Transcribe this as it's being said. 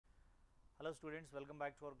Hello students, welcome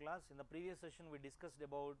back to our class. In the previous session we discussed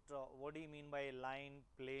about what do you mean by line,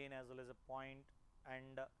 plane as well as a point,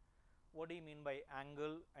 and what do you mean by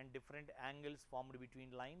angle and different angles formed between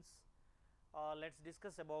lines. Let's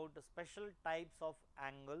discuss about special types of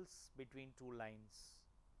angles between two lines.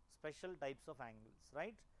 Special types of angles,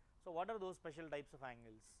 right? So what are those special types of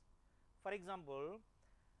angles? For example,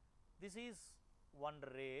 this is one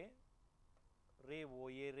ray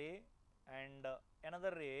OA ray, and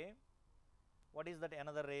another ray. What is that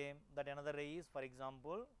another ray? That another ray is, for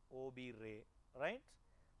example, OB ray, right?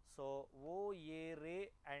 So OA ray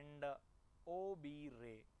and OB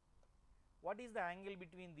ray. What is the angle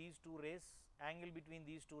between these two rays? Angle between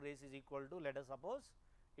these two rays is equal to, let us suppose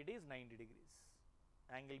it is 90 degrees.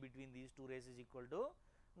 Angle between these two rays is equal to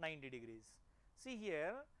 90 degrees. See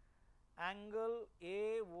here, angle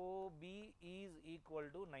AOB is equal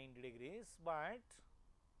to 90 degrees, but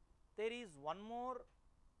there is one more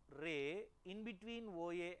ray in between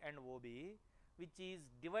OA and OB, which is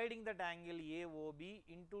dividing that angle AOB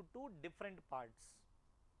into two different parts.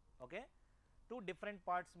 Okay, two different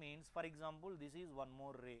parts means, for example, this is one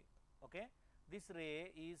more ray. Okay, this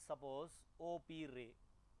ray is suppose OP ray.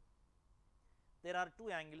 There are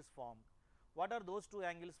two angles formed. What are those two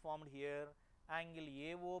angles formed here? Angle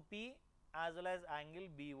AOP as well as angle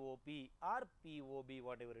BOP or POB,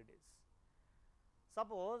 whatever it is.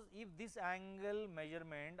 Suppose if this angle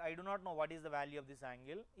measurement, I do not know what is the value of this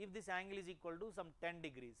angle, if this angle is equal to some 10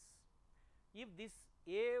 degrees, if this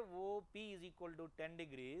AOP is equal to 10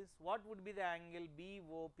 degrees, what would be the angle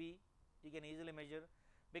BOP? You can easily measure,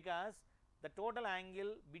 because the total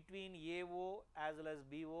angle between AO as well as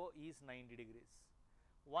BO is 90 degrees.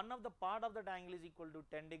 One of the part of that angle is equal to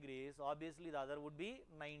 10 degrees, obviously the other would be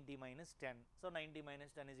 90 minus 10. So 90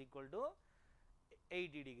 minus 10 is equal to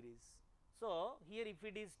 80 degrees. So here if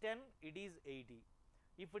it is 10, it is 80.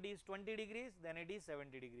 If it is 20 degrees, then it is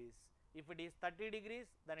 70 degrees. If it is 30 degrees,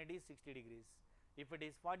 then it is 60 degrees. If it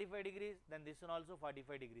is 45 degrees, then this one also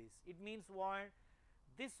 45 degrees. It means what?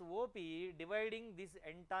 This OP dividing this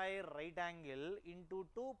entire right angle into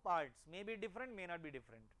two parts, may be different, may not be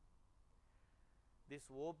different. This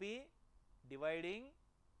OP dividing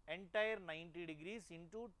entire 90 degrees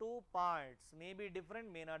into two parts, may be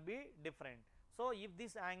different, may not be different. So if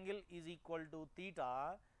this angle is equal to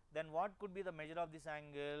theta, then what could be the measure of this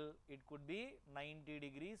angle? It could be 90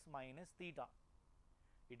 degrees minus theta.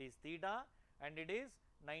 It is theta and it is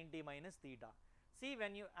 90 minus theta. See,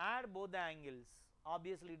 when you add both the angles,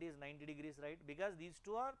 obviously it is 90 degrees, right? Because these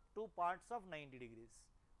two are two parts of 90 degrees.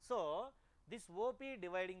 So this OP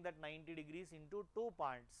dividing that 90 degrees into two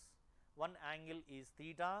parts, one angle is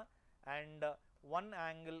theta and one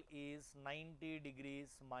angle is 90 degrees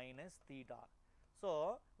minus theta.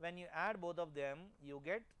 So when you add both of them, you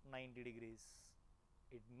get 90 degrees.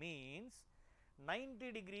 It means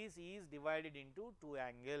 90 degrees is divided into two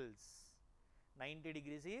angles. 90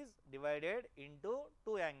 degrees is divided into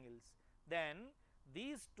two angles. Then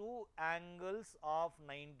these two angles of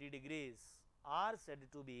 90 degrees are said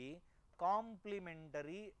to be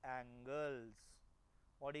complementary angles.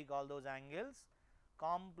 What do you call those angles?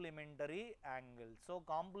 Complementary angles. So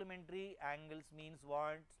complementary angles means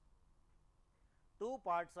what? Two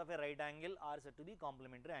parts of a right angle are said to be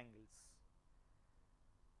complementary angles.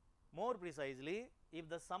 More precisely, if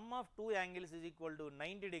the sum of two angles is equal to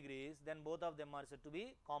 90 degrees, then both of them are said to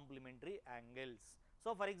be complementary angles.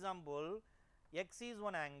 So for example, X is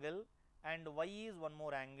one angle and Y is one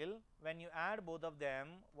more angle. When you add both of them,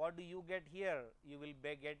 what do you get here? You will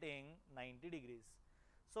be getting 90 degrees.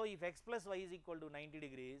 So if X plus Y is equal to 90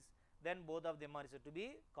 degrees, then both of them are said to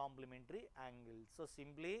be complementary angles. So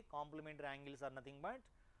simply complementary angles are nothing but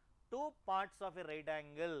two parts of a right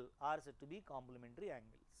angle are said to be complementary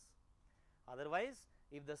angles. Otherwise,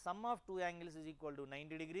 if the sum of two angles is equal to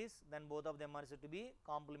 90 degrees, then both of them are said to be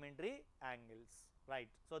complementary angles, right?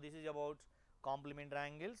 So this is about complementary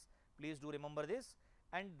angles. Please do remember this.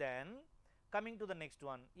 And then coming to the next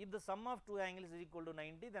one, if the sum of two angles is equal to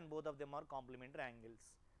 90, then both of them are complementary angles.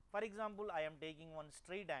 For example, I am taking one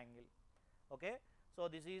straight angle. Okay, so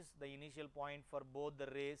this is the initial point for both the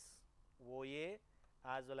rays OA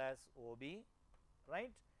as well as OB,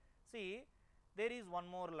 right? See, there is one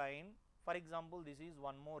more line. For example, this is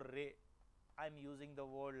one more ray. I am using the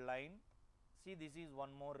word line. See, this is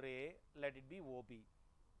one more ray. Let it be OP.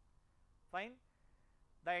 Fine.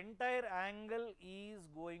 The entire angle is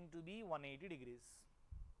going to be 180 degrees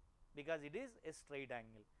because it is a straight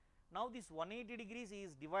angle. Now this 180 degrees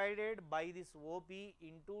is divided by this OP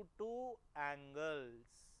into two angles.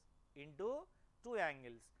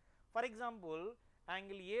 For example,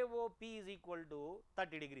 angle AOP is equal to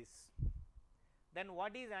 30 degrees. then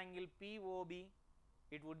what is angle POB?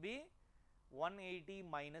 It would be 180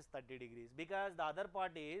 minus 30 degrees, because the other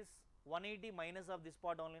part is 180 minus of this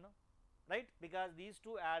part only, no, right, because these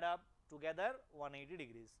two add up together 180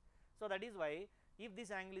 degrees. So that is why if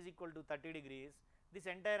this angle is equal to 30 degrees, this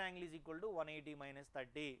entire angle is equal to 180 minus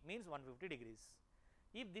 30 means 150 degrees.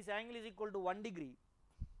 If this angle is equal to 1 degree,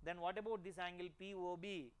 then what about this angle POB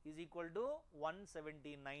is equal to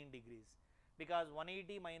 179 degrees, because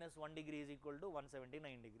 180 minus 1 degree is equal to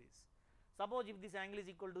 179 degrees. Suppose if this angle is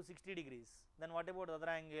equal to 60 degrees, then what about the other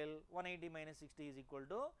angle? 180 minus 60 is equal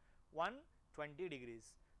to 120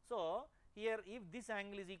 degrees. So here if this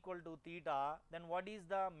angle is equal to theta, then what is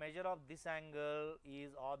the measure of this angle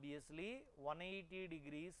is obviously 180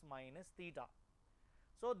 degrees minus theta.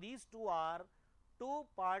 So these two are two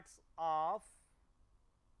parts of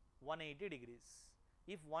 180 degrees.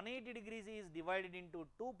 If 180 degrees is divided into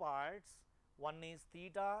two parts, one is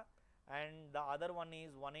theta and the other one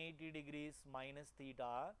is 180 degrees minus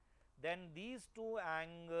theta, then these two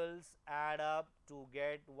angles add up to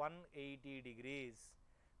get 180 degrees.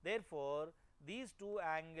 Therefore, these two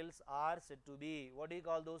angles are said to be, what do you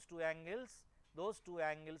call those two angles? Those two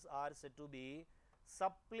angles are said to be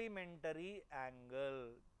supplementary angle.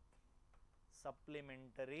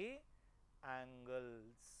 Supplementary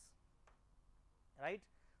angles, right?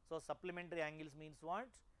 So supplementary angles means what?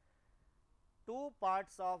 Two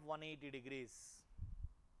parts of 180 degrees.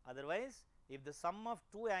 Otherwise, if the sum of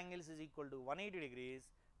two angles is equal to 180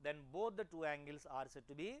 degrees, then both the two angles are said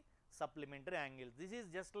to be supplementary angles. This is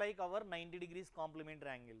just like our 90 degrees complementary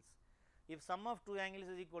angles. If sum of two angles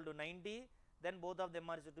is equal to 90, then both of them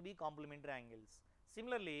are said to be complementary angles.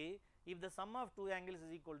 Similarly, if the sum of two angles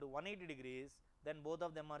is equal to 180 degrees, then both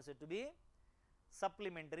of them are said to be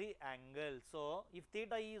supplementary angles. So if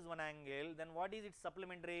theta is one angle, then what is its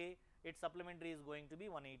supplementary? Its supplementary is going to be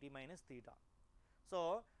 180 minus theta.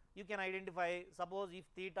 So you can identify, suppose if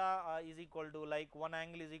theta is equal to, like, one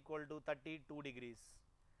angle is equal to 32 degrees.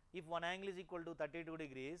 If one angle is equal to 32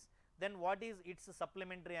 degrees, then what is its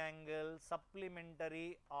supplementary angle?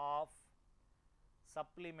 Supplementary of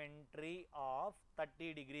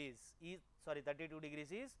 30 degrees is, sorry, 32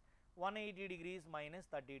 degrees is 180 degrees minus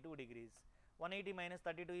 32 degrees. 180 minus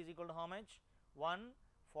 32 is equal to how much?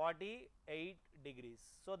 148 degrees.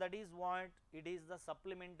 So that is what it is, the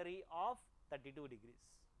supplementary of 32 degrees.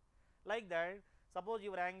 Like that, suppose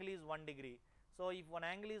your angle is 1 degree. So if one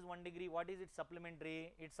angle is 1 degree, what is its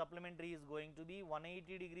supplementary? Its supplementary is going to be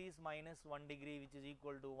 180 degrees minus 1 degree, which is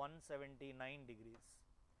equal to 179 degrees.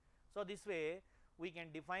 So this way we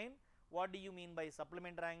can define what do you mean by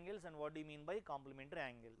supplementary angles and what do you mean by complementary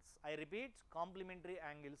angles. I repeat, complementary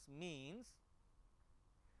angles means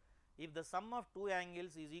if the sum of two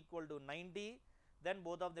angles is equal to 90, then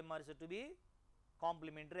both of them are said to be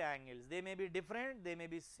complementary angles. They may be different, they may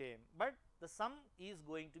be same, but the sum is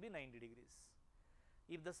going to be 90 degrees.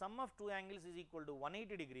 If the sum of two angles is equal to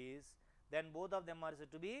 180 degrees, then both of them are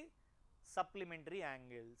said to be supplementary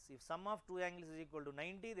angles. If sum of two angles is equal to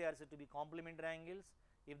 90, they are said to be complementary angles.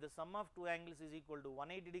 If the sum of two angles is equal to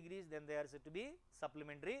 180 degrees, then they are said to be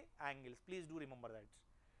supplementary angles. Please do remember that.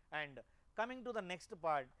 And coming to the next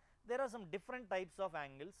part, there are some different types of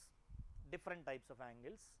angles.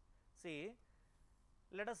 See,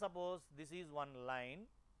 let us suppose this is one line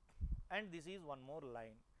and this is one more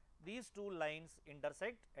line. These two lines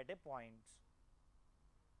intersect at a point.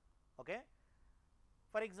 Okay.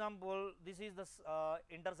 For example, this is the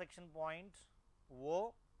intersection point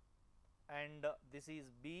O, and this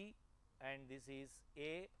is B, and this is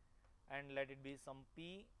A, and let it be some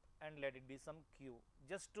P, and let it be some Q,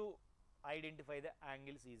 just to identify the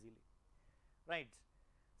angles easily, right?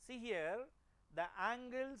 See here, the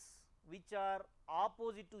angles which are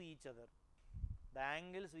opposite to each other. What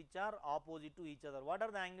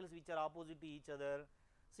are the angles which are opposite to each other?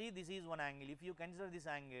 See, this is one angle. If you consider this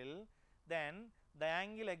angle, then the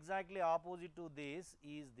angle exactly opposite to this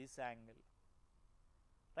is this angle,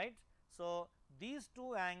 right? So these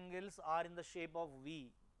two angles are in the shape of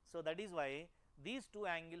V. So that is why these two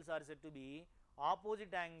angles are said to be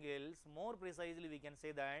opposite angles. More precisely, we can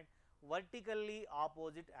say that vertically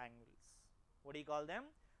opposite angles. What do you call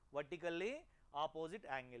them? Vertically opposite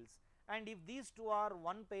angles. And if these two are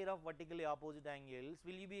one pair of vertically opposite angles,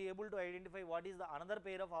 will you be able to identify what is the another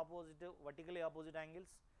pair of vertically opposite angles?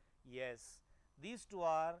 Yes, these two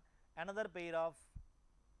are another pair of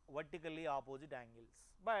vertically opposite angles.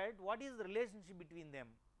 But what is the relationship between them?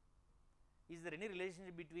 Is there any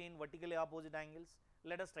relationship between vertically opposite angles?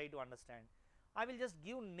 Let us try to understand. I will just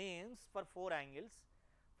give names for four angles.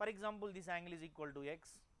 For example, this angle is equal to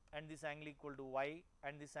X, and this angle equal to Y,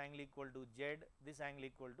 and this angle equal to Z, this angle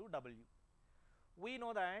equal to W. we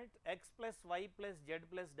know that x plus y plus z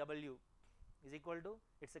plus w is equal to,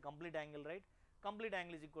 it's a complete angle, right? Complete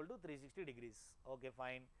angle is equal to 360 degrees. Okay,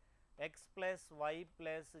 fine. X plus y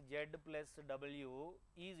plus z plus w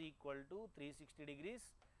is equal to 360 degrees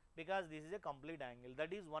because this is a complete angle.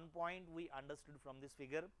 That is one point we understood from this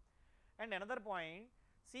figure. And another point,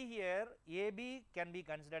 see here, AB can be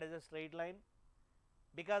considered as a straight line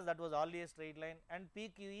because that was already a straight line, and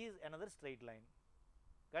PQ is another straight line.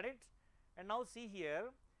 Got it? And now see here,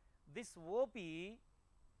 this OP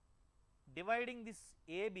dividing this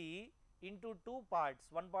AB into two parts,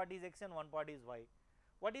 one part is x and one part is y.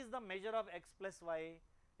 What is the measure of x plus y?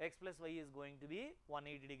 X plus y is going to be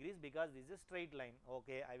 180 degrees because this is a straight line.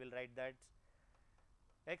 Okay, I will write that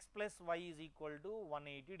x plus y is equal to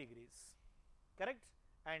 180 degrees, correct?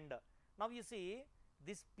 And now you see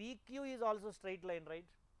this PQ is also straight line, right?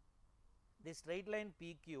 This straight line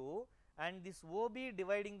PQ and this OB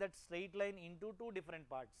dividing that straight line into two different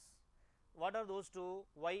parts. What are those two?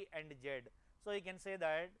 Y and Z. So you can say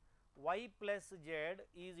that y plus z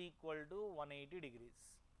is equal to 180 degrees.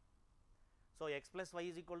 So x plus y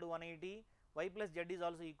is equal to 180, y plus z is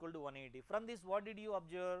also equal to 180. From this, what did you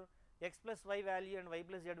observe? X plus y value and y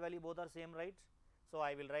plus z value both are same, right? So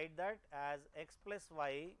I will write that as x plus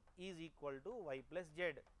y is equal to y plus z,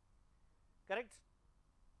 correct?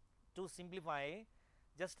 To simplify,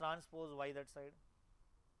 just transpose y that side.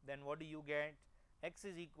 Then what do you get? X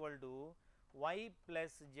is equal to y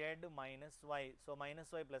plus z minus y. So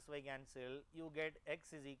minus y plus y cancel, you get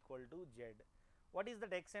x is equal to z. What is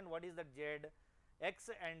that x and what is that z? X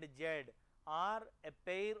and z are a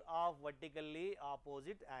pair of vertically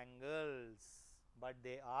opposite angles, but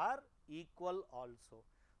they are equal also.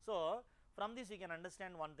 So from this you can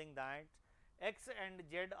understand one thing, that x and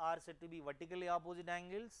z are said to be vertically opposite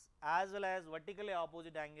angles, as well as vertically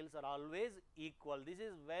opposite angles are always equal. This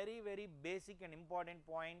is very basic and important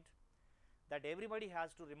point that everybody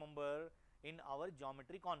has to remember in our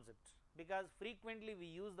geometry concept, because frequently we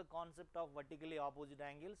use the concept of vertically opposite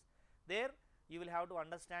angles. There you will have to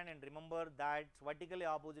understand and remember that vertically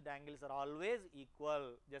opposite angles are always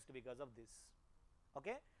equal just because of this.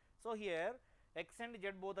 Okay, so here x and z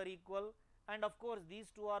both are equal, and of course these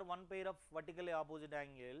two are one pair of vertically opposite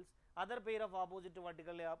angles. Other pair of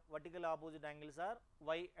vertically opposite angles are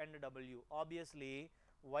y and w. Obviously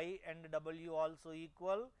y and w also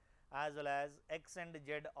equal, as well as x and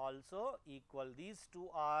z also equal. These two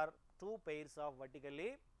are two pairs of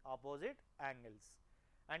vertically opposite angles.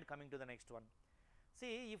 And coming to the next one,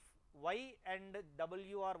 see, if y and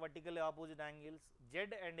w are vertically opposite angles, z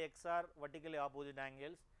and x are vertically opposite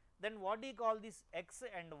angles, then what do you call this x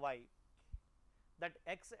and y? That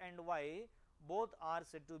x and y both are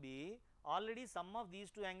said to be, already sum of these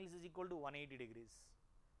two angles is equal to 180 degrees.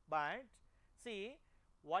 But see,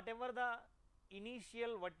 whatever the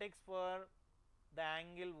initial vertex for the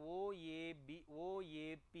angle OAP,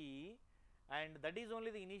 and that is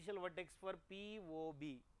only the initial vertex for POB,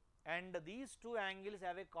 and these two angles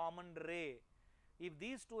have a common ray. If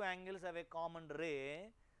these two angles have a common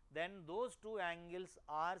ray, then those two angles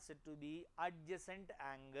are said to be adjacent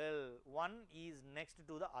angle. One is next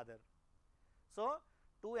to the other. So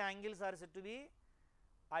two angles are said to be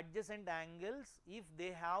adjacent angles if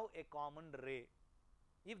they have a common ray.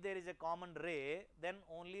 If there is a common ray, then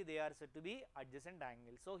only they are said to be adjacent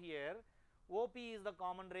angles. So here OP is the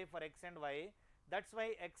common ray for x and y. That's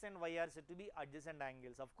why x and y are said to be adjacent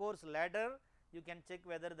angles. Of course later you can check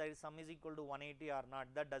whether the sum is equal to 180 or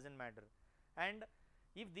not, that doesn't matter. And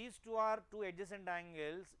if these two are two adjacent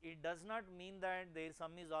angles, it does not mean that their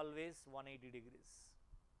sum is always 180 degrees.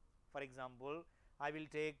 For example, I will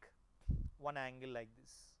take one angle like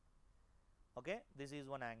this. Okay, this is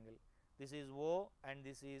one angle. This is O and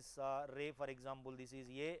this is ray. For example, this is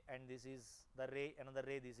A and this is the ray, another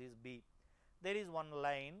ray, this is B. There is one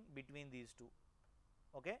line between these two.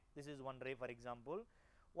 Okay, this is one ray, for example.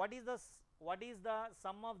 What is the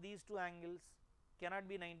sum of these two angles? Cannot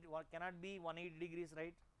be 180 degrees,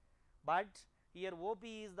 right? But here OP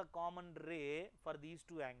is the common ray for these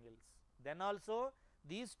two angles. Then also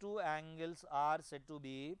these two angles are said to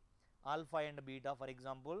be alpha and beta. For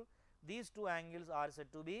example, these two angles are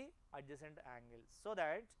said to be adjacent angles. So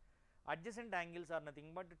that adjacent angles are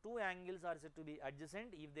nothing but two angles are said to be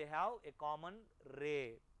adjacent if they have a common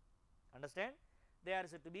ray. Understand? They are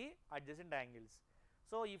said to be adjacent angles.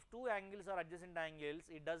 So if two angles are adjacent angles,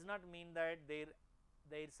 it does not mean that their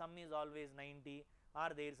sum is always 90 or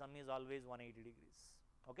their sum is always 180 degrees.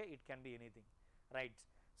 Okay, it can be anything, right?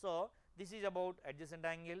 So this is about adjacent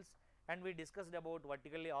angles, and we discussed about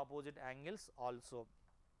vertically opposite angles also.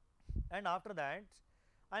 And after that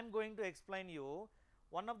I am going to explain you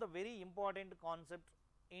one of the very important concept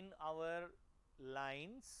in our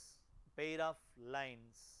lines, pair of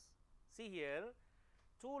lines. See here,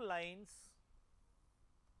 two lines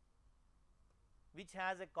which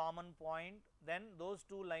has a common point, then those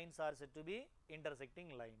two lines are said to be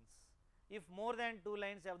intersecting lines. If more than two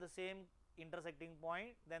lines have the same intersecting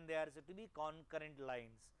point, then they are said to be concurrent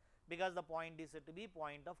lines, because the point is said to be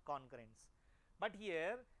point of concurrence. But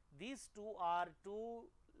here these two are two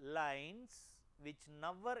lines which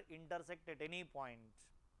never intersect at any point.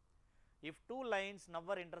 If two lines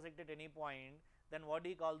never intersect at any point, then what do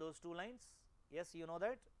you call those two lines? Yes, you know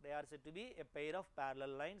that they are said to be a pair of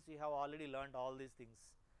parallel lines. You have already learned all these things.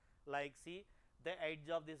 Like see, the edge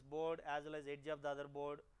of this board as well as edge of the other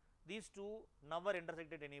board, these two never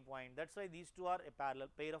intersect at any point. That's why these two are a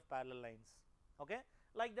pair of parallel lines. Okay,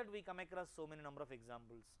 like that we come across so many number of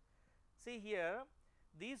examples. See here,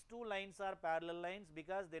 these two lines are parallel lines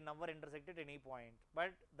because they never intersect at any point,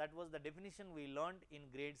 but that was the definition we learned in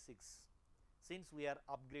grade 6. Since we are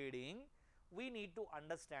upgrading, we need to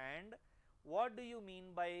understand what do you mean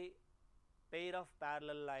by pair of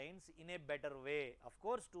parallel lines in a better way. Of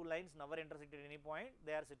course, two lines never intersect at any point,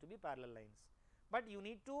 they are said to be parallel lines, but you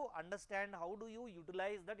need to understand how do you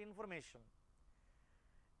utilize that information,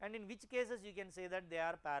 and in which cases you can say that they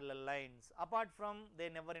are parallel lines apart from they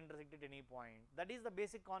never intersect at any point. That is the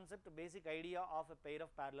basic concept, basic idea of a pair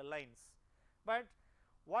of parallel lines. But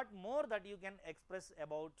what more that you can express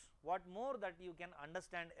about, what more that you can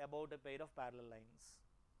understand about a pair of parallel lines?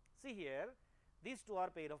 See here, these two are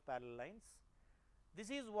pair of parallel lines. This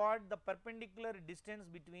is what the perpendicular distance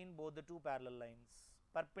between both the two parallel lines,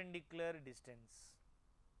 perpendicular distance.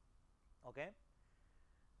 Okay,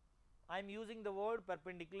 I am using the word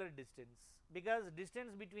perpendicular distance because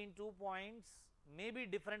distance between 2 points may be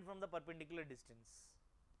different from the perpendicular distance,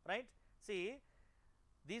 right? See,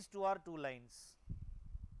 these two are two lines.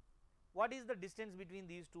 What is the distance between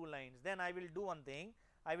these two lines? Then I will do one thing,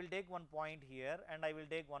 I will take one point here and I will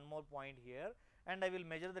take one more point here and I will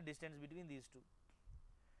measure the distance between these two.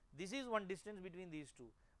 This is one distance between these two,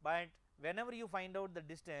 but whenever you find out the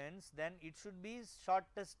distance, then it should be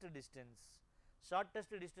shortest distance.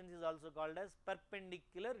 Shortest distance is also called as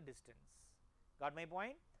perpendicular distance. Got my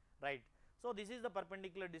point? Right. So this is the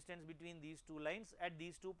perpendicular distance between these two lines at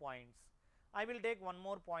these 2 points. I will take one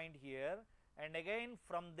more point here and again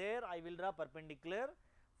from there I will draw perpendicular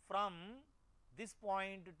from this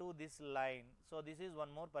point to this line. So this is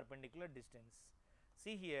one more perpendicular distance.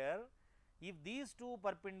 See here, if these two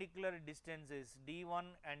perpendicular distances d1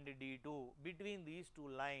 and d2 between these two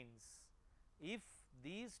lines, if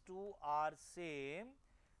these two are same,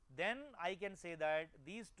 then I can say that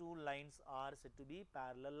these two lines are said to be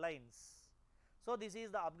parallel lines. So this is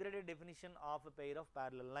the upgraded definition of a pair of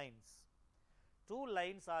parallel lines. Two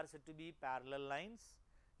lines are said to be parallel lines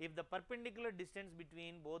if the perpendicular distance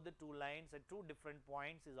between both the two lines at two different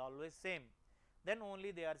points is always same, then only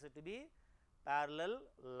they are said to be parallel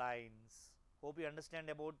lines. Hope you understand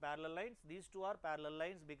about parallel lines. These two are parallel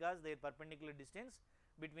lines because their perpendicular distance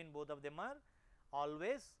between both of them are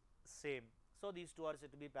always same. So these two are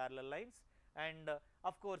said to be parallel lines. And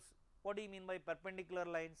of course, what do you mean by perpendicular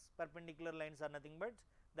lines? Perpendicular lines are nothing but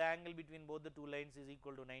the angle between both the two lines is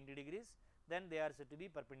equal to 90 degrees, then they are said to be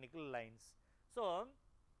perpendicular lines. So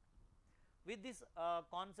with this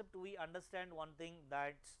concept we understand one thing,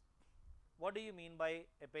 that what do you mean by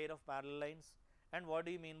a pair of parallel lines, and what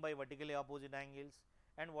do you mean by vertically opposite angles,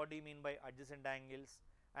 and what do you mean by adjacent angles,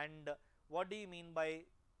 and what do you mean by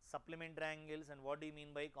supplementary angles, and what do you mean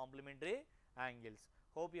by complementary angles.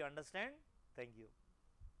 Hope you understand. Thank you.